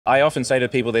I often say to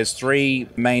people there's three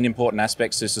main important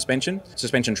aspects to suspension.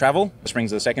 Suspension travel, the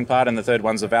springs are the second part, and the third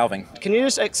one's the valving. Can you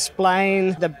just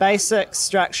explain the basic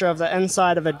structure of the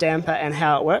inside of a damper and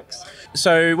how it works?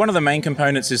 So one of the main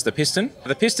components is the piston.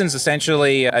 The piston's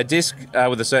essentially a disc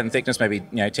with a certain thickness, maybe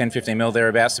 10-15 mil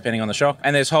thereabouts, depending on the shock.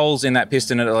 And there's holes in that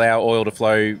piston that allow oil to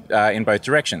flow in both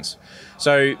directions.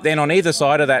 So then on either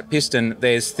side of that piston,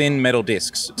 there's thin metal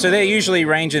discs. So they're usually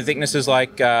range in thicknesses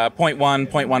like 0.1,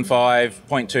 0.15,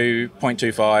 0.2,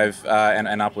 0.25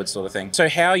 and upwards sort of thing. So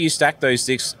how you stack those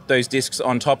discs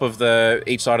on top of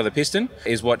each side of the piston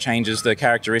is what changes the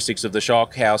characteristics of the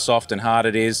shock, how soft and hard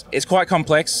it is. It's quite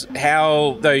complex.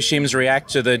 How those shims react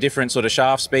to the different sort of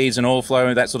shaft speeds and oil flow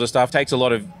and that sort of stuff takes a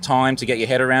lot of time to get your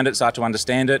head around it, start to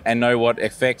understand it and know what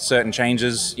effect certain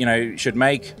changes should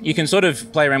make. You can sort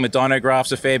of play around with dyno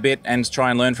graphs a fair bit and try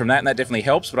and learn from that, and that definitely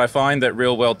helps, but I find that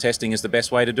real world testing is the best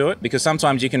way to do it, because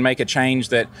sometimes you can make a change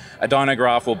that a dyno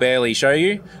graph will barely show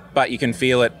you, but you can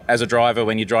feel it as a driver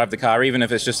when you drive the car, even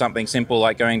if it's just something simple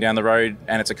like going down the road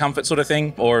and it's a comfort sort of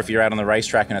thing, or if you're out on the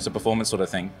racetrack and it's a performance sort of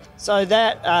thing. So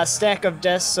that stack of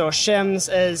discs or shims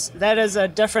is a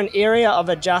different area of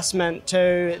adjustment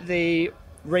to the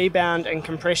rebound and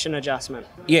compression adjustment.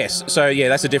 Yes, so yeah,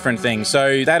 that's a different thing.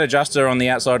 So that adjuster on the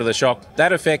outside of the shock,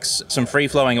 that affects some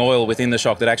free-flowing oil within the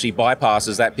shock that actually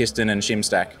bypasses that piston and shim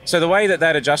stack. So the way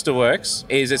that adjuster works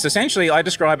is it's essentially, I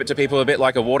describe it to people a bit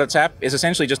like a water tap. It's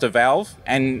essentially just a valve,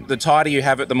 and the tighter you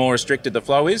have it, the more restricted the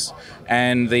flow is,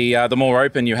 and the more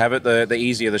open you have it, the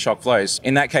easier the shock flows.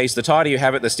 In that case, the tighter you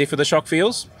have it, the stiffer the shock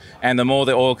feels, and the more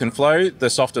the oil can flow,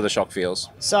 the softer the shock feels.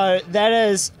 So that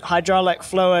is hydraulic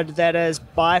fluid that is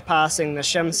bypassing the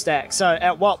shim stack. So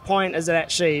at what point is it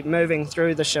actually moving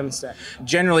through the shim stack?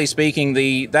 Generally speaking,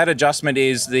 that adjustment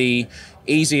is the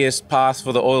easiest path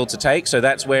for the oil to take, so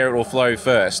that's where it will flow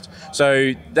first.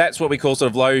 So that's what we call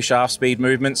sort of low shaft speed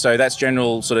movement. So that's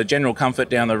general comfort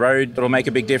down the road that'll make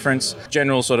a big difference.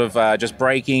 General sort of just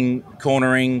braking,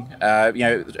 cornering,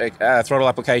 throttle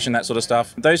application, that sort of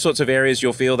stuff. Those sorts of areas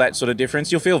you'll feel that sort of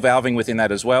difference. You'll feel valving within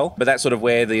that as well, but that's sort of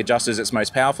where the adjuster is its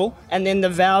most powerful. And then the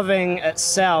valving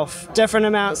itself, different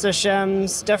amounts of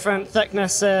shims, different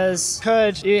thicknesses.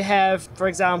 Could you have, for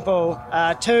example,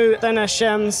 two thinner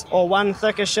shims or one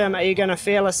thicker shim? Are you going to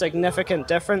feel a significant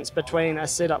difference between a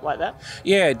setup like that?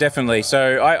 Yeah, definitely.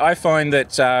 So I find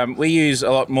that we use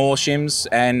a lot more shims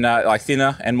and like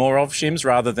thinner and more of shims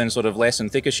rather than sort of less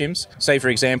and thicker shims. Say, for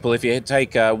example, if you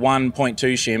take 1.2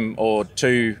 shim or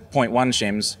 2.1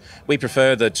 shims, we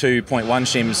prefer the 2.1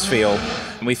 shims feel.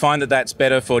 And we find that that's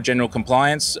better for general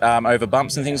compliance over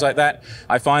bumps and things like that.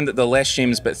 I find that the less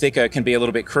shims but thicker can be a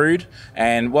little bit crude,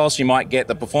 and whilst you might get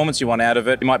the performance you want out of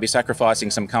it, you might be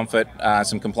sacrificing some comfort,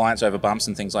 some compliance over bumps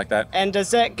and things like that. And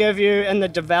does that give you, in the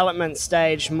development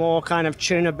stage, more kind of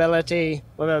tunability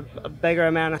with a bigger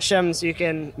amount of shims? You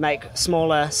can make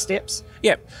smaller steps?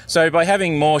 Yep. So by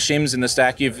having more shims in the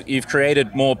stack, you've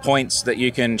created more points that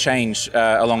you can change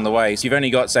along the way. So you've only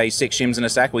got, say, 6 shims in a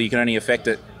stack. Well, you can only affect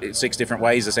it 6 different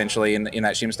ways, essentially, in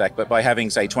that shim stack. But by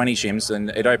having, say, 20 shims, then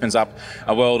it opens up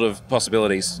a world of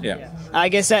possibilities. Yeah. I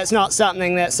guess that's not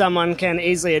something that someone can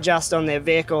easily adjust on their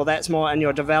vehicle. That's more in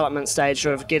your development stage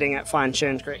of getting it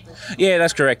fine-tuned, correct? Yeah,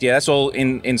 that's correct. Yeah, that's all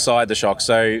inside the shock.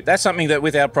 So that's something that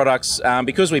with our products,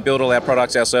 because we build all our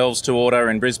products ourselves to order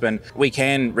in Brisbane, we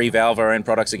can revalve our own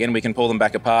products again. We can pull them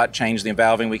back apart, change the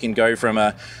valving. We can go from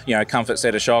a comfort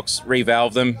set of shocks,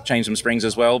 revalve them, change some springs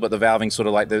as well, but the valving's sort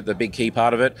of like the big key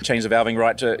part of it. Change the valving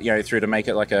right to through to make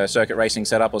it like a circuit racing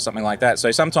setup or something like that.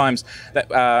 So sometimes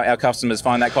that, our customers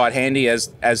find that quite handy as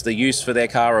the use for their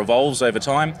car evolves over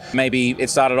time. Maybe it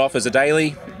started off as a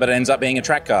daily, but it ends up being a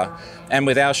track car. And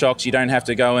with our shocks, you don't have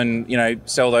to go and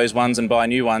sell those ones and buy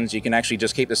new ones. You can actually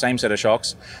just keep the same set of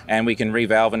shocks, and we can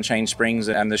revalve and change springs,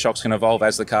 and the shocks can evolve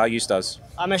as the car use does.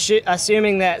 I'm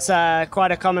assuming that's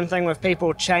quite a common thing with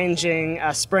people changing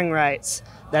spring rates,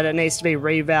 that it needs to be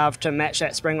revalved to match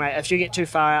that spring rate if you get too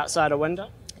far outside a window.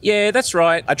 Yeah, that's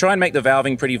right. I try and make the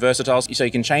valving pretty versatile so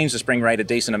you can change the spring rate a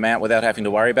decent amount without having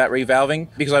to worry about revalving,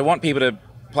 because I want people to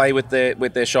play with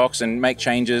their shocks and make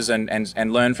changes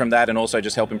and learn from that, and also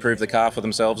just help improve the car for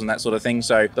themselves and that sort of thing.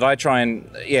 So that I try and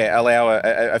allow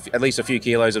at least a few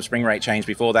kilos of spring rate change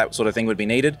before that sort of thing would be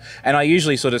needed. And I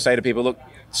usually sort of say to people, look,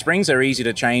 springs are easy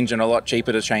to change and a lot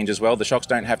cheaper to change as well. The shocks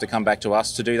don't have to come back to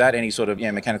us to do that. Any sort of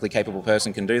mechanically capable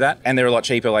person can do that, and they're a lot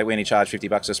cheaper. Like we only charge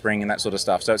 $50 a spring and that sort of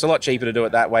stuff. So it's a lot cheaper to do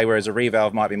it that way, whereas a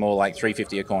revalve might be more like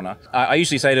 $350 a corner. I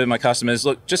usually say to my customers,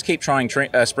 look, just keep trying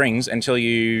springs until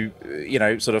you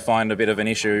sort of find a bit of an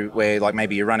issue where like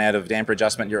maybe you run out of damper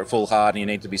adjustment, you're at full hard and you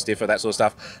need to be stiffer, that sort of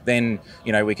stuff, then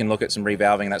we can look at some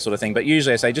revalving, that sort of thing. But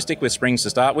usually I say just stick with springs to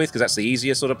start with, because that's the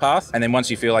easiest sort of path, and then once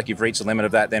you feel like you've reached the limit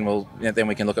of that, then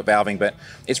we can look at valving. But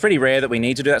it's pretty rare that we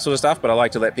need to do that sort of stuff, but I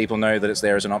like to let people know that it's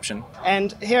there as an option.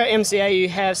 And here at MCA you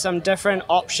have some different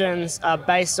options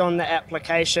based on the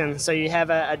application. So you have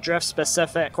a drift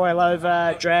specific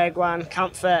coilover, drag one,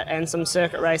 comfort, and some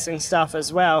circuit racing stuff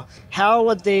as well. How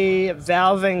would the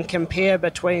valving compare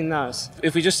between those?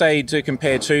 If we just say to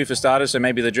compare two for starters, so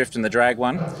maybe the drift and the drag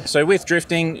one. So with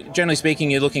drifting, generally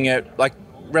speaking, you're looking at like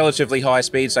relatively high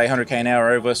speed, say 100k an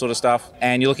hour over sort of stuff,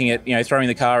 and you're looking at throwing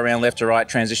the car around left to right,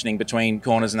 transitioning between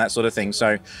corners and that sort of thing.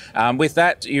 So with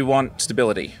that, you want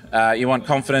stability, you want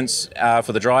confidence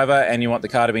for the driver, and you want the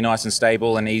car to be nice and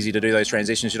stable and easy to do those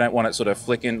transitions. You don't want it sort of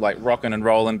flicking, like rocking and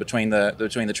rolling between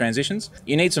the transitions.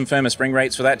 You need some firmer spring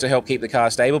rates for that to help keep the car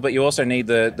stable, but you also need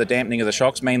the dampening of the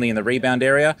shocks, mainly in the rebound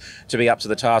area, to be up to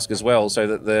the task as well, so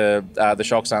that the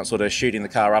shocks aren't sort of shooting the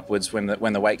car upwards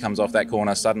when the weight comes off that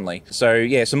corner suddenly. So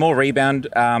yeah, some more rebound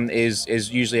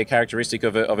is usually a characteristic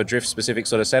of a drift-specific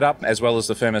sort of setup, as well as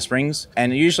the firmer springs.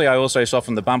 And usually I also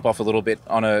soften the bump off a little bit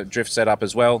on a drift setup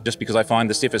as well, just because I find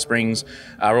the stiffer springs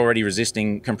are already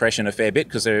resisting compression a fair bit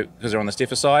because they're on the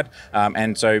stiffer side,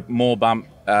 and so more bump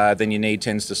than you need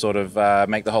tends to sort of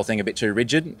make the whole thing a bit too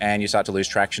rigid, and you start to lose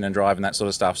traction and drive and that sort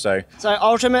of stuff. So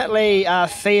ultimately,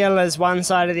 feel is one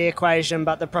side of the equation,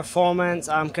 but the performance,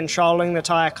 controlling the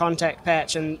tyre contact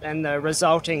patch and the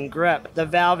resulting grip,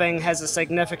 the valving has a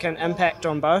significant impact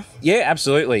on both? Yeah,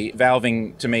 absolutely.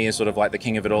 Valving to me is sort of like the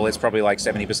king of it all. It's probably like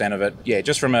 70% of it. Yeah,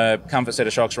 just from a comfort set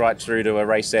of shocks right through to a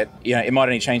race set, it might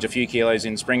only change a few kilos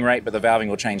in spring rate, but the valving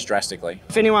will change drastically.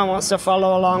 If anyone wants to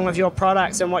follow along with your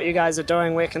products and what you guys are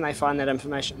doing, where can they find that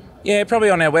information? Yeah, probably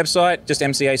on our website, just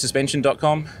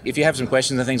mcasuspension.com. If you have some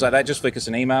questions and things like that, just flick us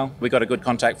an email. We've got a good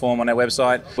contact form on our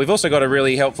website. We've also got a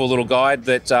really helpful little guide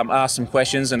that asks some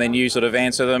questions and then you sort of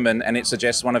answer them, and it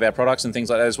suggests one of our products and things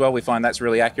like that as well. We find that's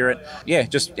really accurate. Yeah,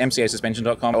 just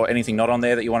mcasuspension.com, or anything not on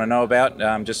there that you want to know about,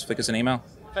 just flick us an email.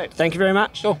 Great. Thank you very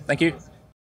much. Cool, thank you.